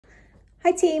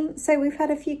Hi team, so we've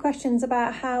had a few questions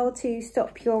about how to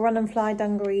stop your run and fly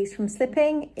dungarees from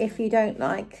slipping if you don't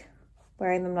like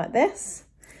wearing them like this.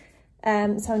 So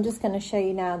I'm just going to show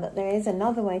you now that there is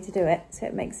another way to do it so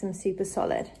it makes them super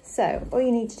solid. So all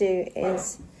you need to do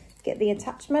is get the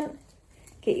attachment,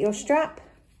 get your strap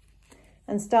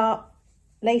and start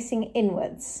lacing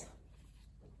inwards.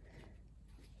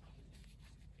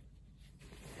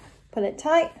 Pull it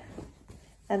tight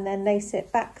and then lace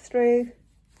it back through.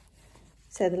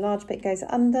 So the large bit goes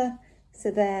under,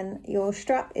 so then your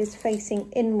strap is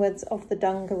facing inwards of the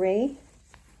dungaree,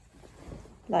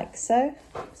 like so.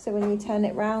 So when you turn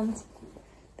it round,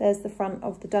 there's the front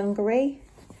of the dungaree.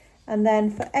 And then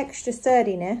for extra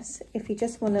sturdiness, if you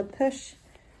just want to push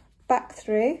back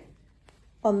through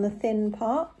on the thin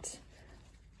part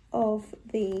of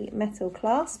the metal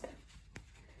clasp.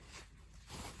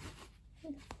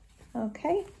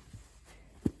 Okay,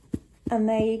 and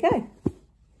there you go.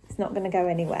 It's not going to go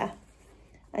anywhere,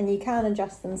 and you can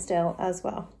adjust them still as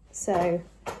well. So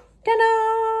ta-da!